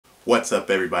What's up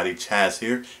everybody, Chaz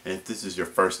here, and if this is your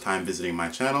first time visiting my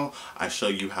channel, I show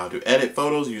you how to edit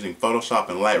photos using Photoshop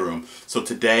and Lightroom. So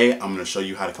today I'm going to show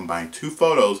you how to combine two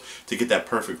photos to get that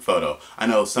perfect photo. I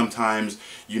know sometimes,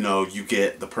 you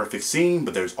get the perfect scene,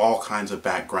 but there's all kinds of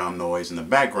background noise in the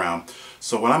background.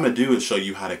 So what I'm going to do is show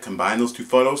you how to combine those two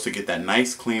photos to get that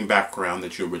nice clean background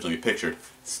that you originally pictured.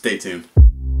 Stay tuned.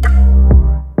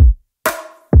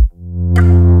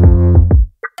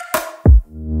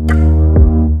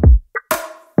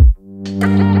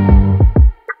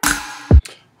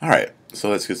 Alright,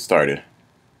 so let's get started.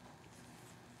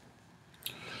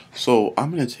 So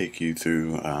I'm going to take you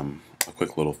through a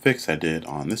quick little fix I did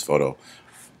on this photo.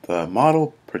 The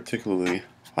model particularly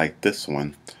like this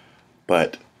one,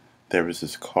 but there was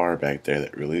this car back there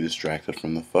that really distracted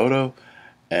from the photo,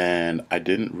 and I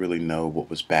didn't really know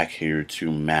what was back here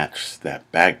to match that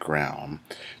background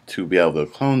to be able to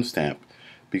clone stamp.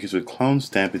 Because with clone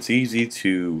stamp, it's easy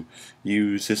to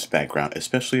use this background,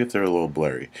 especially if they're a little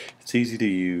blurry. It's easy to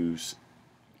use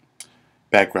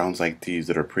backgrounds like these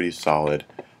that are pretty solid,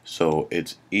 so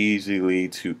it's easy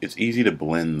to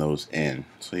blend those in,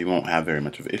 so you won't have very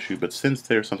much of an issue. But since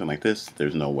there's something like this,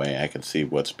 there's no way I can see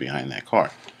what's behind that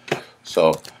car.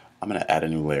 So I'm going to add a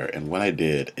new layer, and what I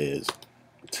did is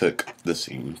took the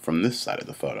scene from this side of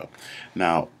the photo.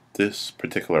 Now this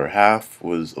particular half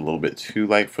was a little bit too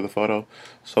light for the photo,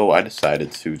 so I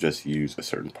decided to just use a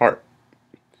certain part.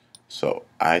 So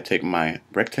I take my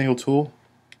rectangle tool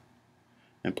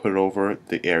and put it over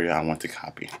the area I want to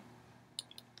copy.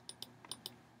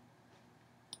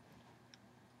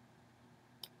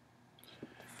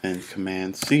 And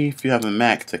Command C if you have a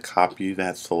Mac to copy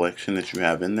that selection that you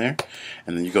have in there,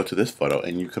 and then you go to this photo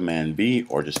and you Command V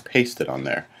or just paste it on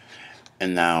there,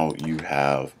 and now you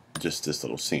have just this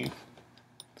little scene.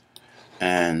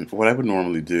 And what I would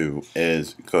normally do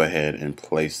is go ahead and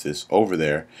place this over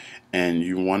there, and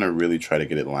you want to really try to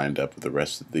get it lined up with the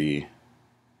rest of the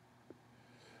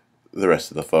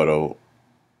photo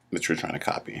that you're trying to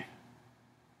copy.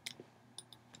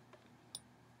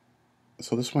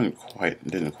 So this one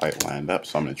didn't quite line up,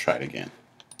 so I'm going to try it again.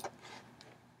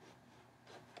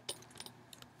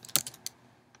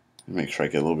 Make sure I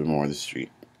get a little bit more of the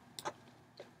street.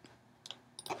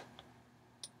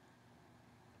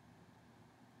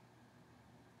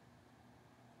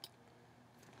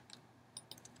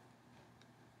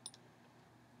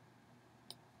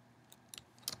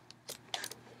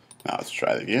 Now let's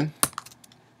try it again.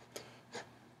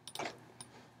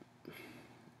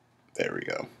 There we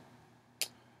go.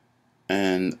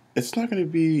 And it's not going to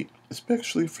be,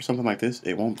 especially for something like this,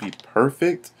 it won't be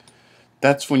perfect.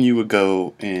 That's when you would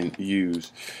go and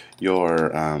use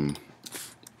your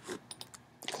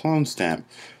clone stamp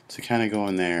to kind of go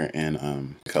in there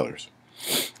and colors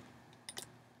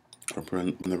or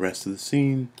bring the rest of the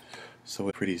scene so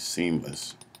it's pretty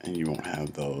seamless and you won't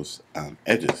have those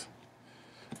edges.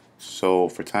 So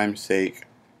for time's sake,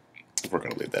 we're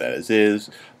going to leave that as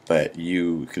is, but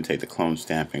you can take the clone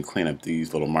stamp and clean up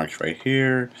these little marks right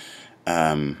here,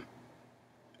 kind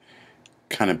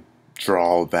of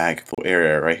draw back the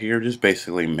area right here, just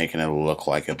basically making it look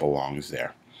like it belongs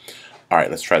there. Alright,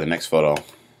 let's try the next photo.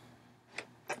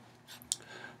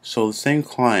 So the same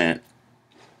client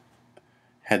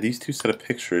had these two set of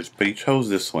pictures, but he chose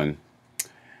this one.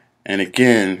 And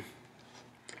again,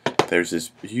 there's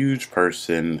this huge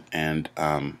person, and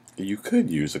you could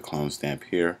use a clone stamp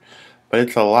here, but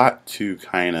it's a lot to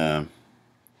kind of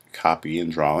copy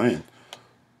and draw in.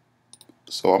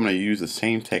 So I'm going to use the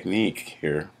same technique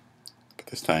here, but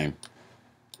this time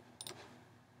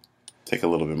take a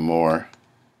little bit more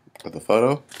of the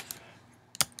photo,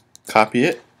 copy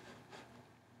it,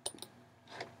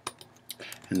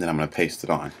 and then I'm going to paste it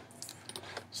on.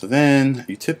 So then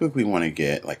you typically want to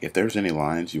get, like, if there's any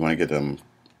lines, you want to get them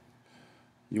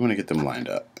lined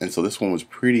up. And so this one was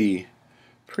pretty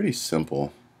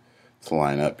simple to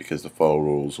line up because the photo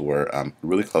rules were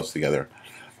really close together.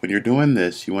 When you're doing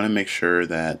this, you want to make sure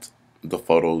that the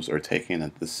photos are taken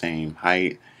at the same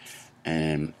height,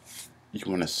 and you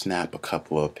want to snap a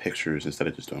couple of pictures instead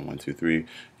of just doing 1, 2, 3.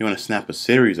 You want to snap a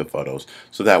series of photos,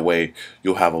 so that way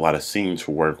you'll have a lot of scenes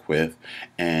to work with,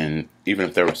 and even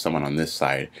if there was someone on this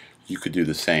side, you could do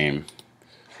the same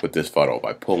with this photo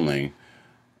by pulling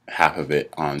half of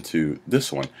it onto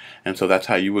this one. And so that's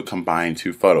how you would combine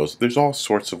two photos. There's all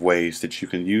sorts of ways that you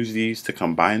can use these to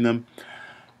combine them.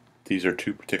 These are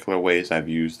two particular ways I've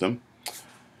used them,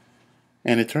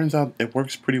 and it turns out it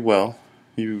works pretty well.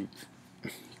 You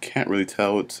can't really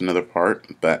tell it's another part,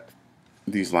 but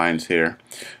these lines here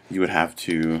you would have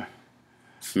to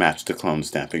match the clone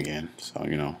stamp again, so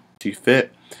see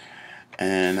fit.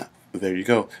 And there you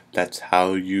go. That's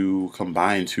how you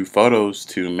combine two photos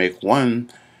to make one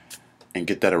and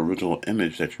get that original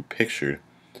image that you pictured.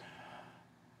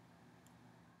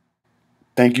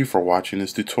 Thank you for watching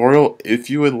this tutorial. If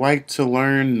you would like to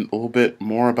learn a little bit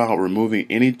more about removing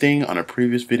anything on a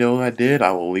previous video I did,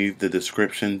 I will leave the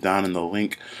description down in the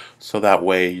link so that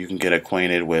way you can get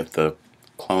acquainted with the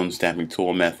clone stamping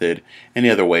tool method, any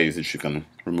other ways that you can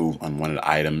remove unwanted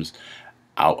items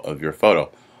out of your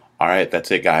photo. Alright, that's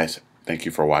it guys. Thank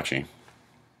you for watching.